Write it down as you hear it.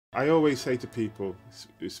I always say to people,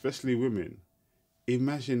 especially women,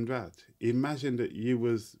 imagine that. Imagine that you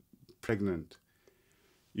was pregnant.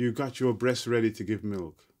 You got your breast ready to give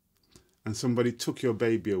milk and somebody took your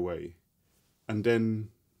baby away and then,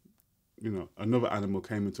 another animal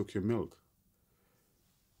came and took your milk.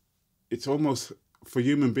 It's almost, for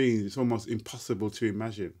human beings, it's almost impossible to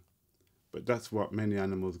imagine. But that's what many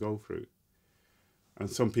animals go through. And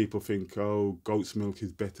some people think, oh, goat's milk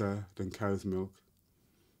is better than cow's milk.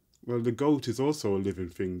 Well, the goat is also a living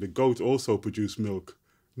thing. The goat also produces milk,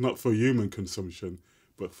 not for human consumption,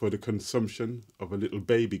 but for the consumption of a little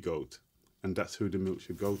baby goat. And that's who the milk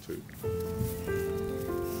should go to.